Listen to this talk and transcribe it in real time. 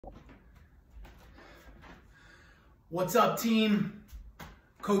What's up, team?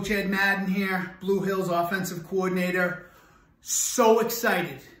 Coach Ed Madden here, Blue Hills offensive coordinator. So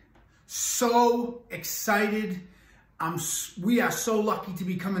excited. So excited. We are so lucky to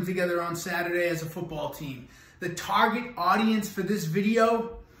be coming together on Saturday as a football team. The target audience for this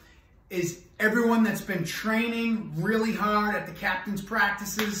video is everyone that's been training really hard at the captain's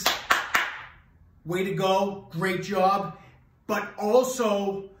practices. Way to go. Great job. But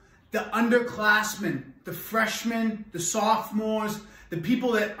also the underclassmen, the freshmen, the sophomores, the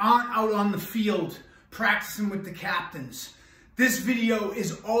people that aren't out on the field practicing with the captains. This video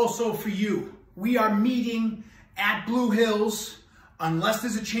is also for you. We are meeting at Blue Hills, unless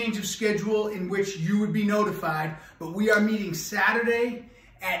there's a change of schedule in which you would be notified, but we are meeting Saturday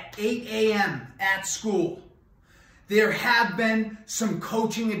at 8 a.m. at school. There have been some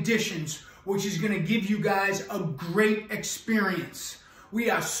coaching additions, which is going to give you guys a great experience. We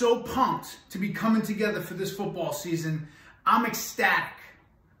are so pumped to be coming together for this football season. I'm ecstatic.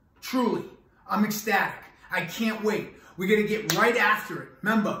 Truly, I'm ecstatic. I can't wait. We're going to get right after it.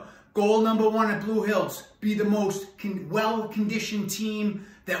 Remember, goal number one at Blue Hills, be the most well-conditioned team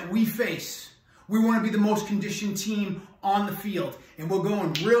that we face. We want to be the most conditioned team on the field. And we're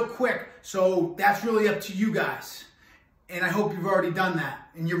going real quick, so that's really up to you guys. And I hope you've already done that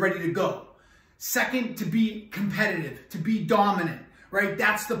and you're ready to go. Second, to be competitive, to be dominant. Right?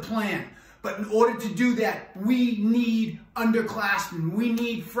 That's the plan. But in order to do that, we need underclassmen. We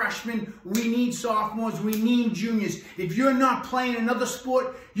need freshmen. We need sophomores. We need juniors. If you're not playing another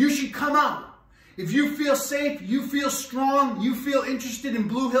sport, you should come out. If you feel safe, you feel strong, you feel interested in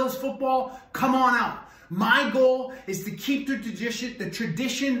Blue Hills football, come on out. My goal is to keep the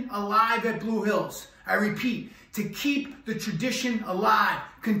tradition alive at Blue Hills. I repeat, to keep the tradition alive.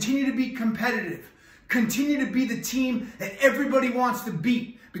 Continue to be competitive. Continue to be the team that everybody wants to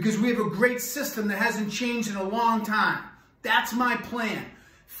beat because we have a great system that hasn't changed in a long time. That's my plan.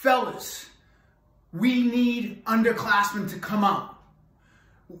 Fellas, we need underclassmen to come out.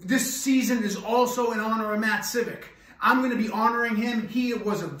 This season is also in honor of Matt Civic. I'm going to be honoring him. He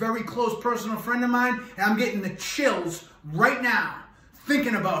was a very close personal friend of mine, and I'm getting the chills right now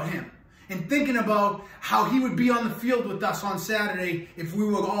thinking about him. And thinking about how he would be on the field with us on Saturday if we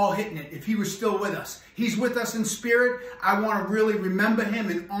were all hitting it, if he was still with us. He's with us in spirit. I want to really remember him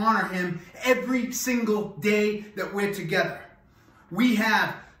and honor him every single day that we're together. We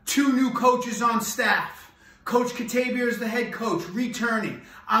have 2 new coaches on staff. Coach Katavia is the head coach, returning.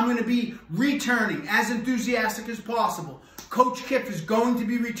 I'm going to be returning, as enthusiastic as possible. Coach Kiff is going to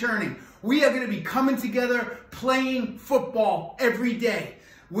be returning. We are going to be coming together, playing football every day.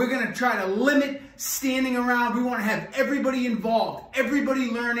 We're going to try to limit standing around. We want to have everybody involved,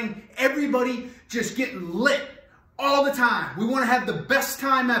 everybody learning, everybody just getting lit all the time. We want to have the best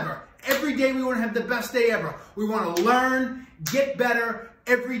time ever. Every day we want to have the best day ever. We want to learn, get better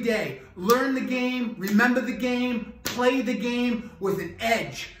every day. Learn the game, remember the game, play the game with an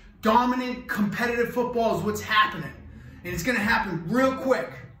edge. Dominant, competitive football is what's happening. And it's going to happen real quick.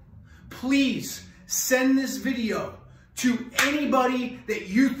 Please send this video to anybody that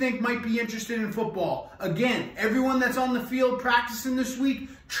you think might be interested in football. Again, everyone that's on the field practicing this week,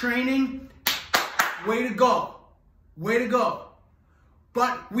 training, way to go. Way to go.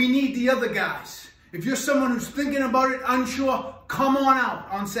 But we need the other guys. If you're someone who's thinking about it, unsure, come on out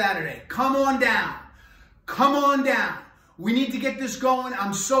on Saturday. Come on down. Come on down. We need to get this going.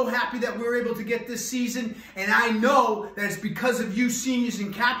 I'm so happy that we're able to get this season. And I know that it's because of you seniors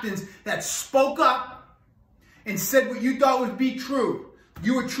and captains that spoke up and said what you thought would be true.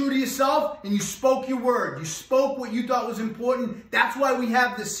 You were true to yourself and you spoke your word. You spoke what you thought was important. That's why we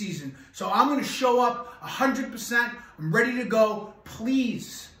have this season. So I'm going to show up 100%. I'm ready to go.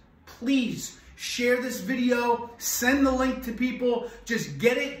 Please, please share this video. Send the link to people. Just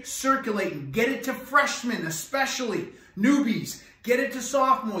get it circulating. Get it to freshmen, especially newbies. Get it to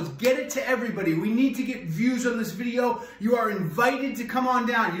sophomores. Get it to everybody. We need to get views on this video. You are invited to come on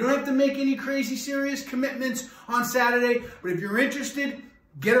down. You don't have to make any crazy serious commitments on Saturday, but if you're interested,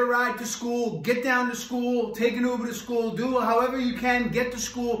 get a ride to school, get down to school, take an Uber to school, do however you can, get to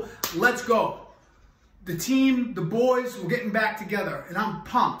school. Let's go. The team, the boys, we're getting back together, and I'm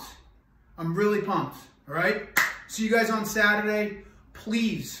pumped. I'm really pumped, all right? See you guys on Saturday.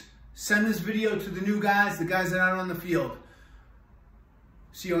 Please send this video to the new guys, the guys that aren't on the field.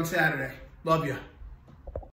 See you on Saturday. Love you.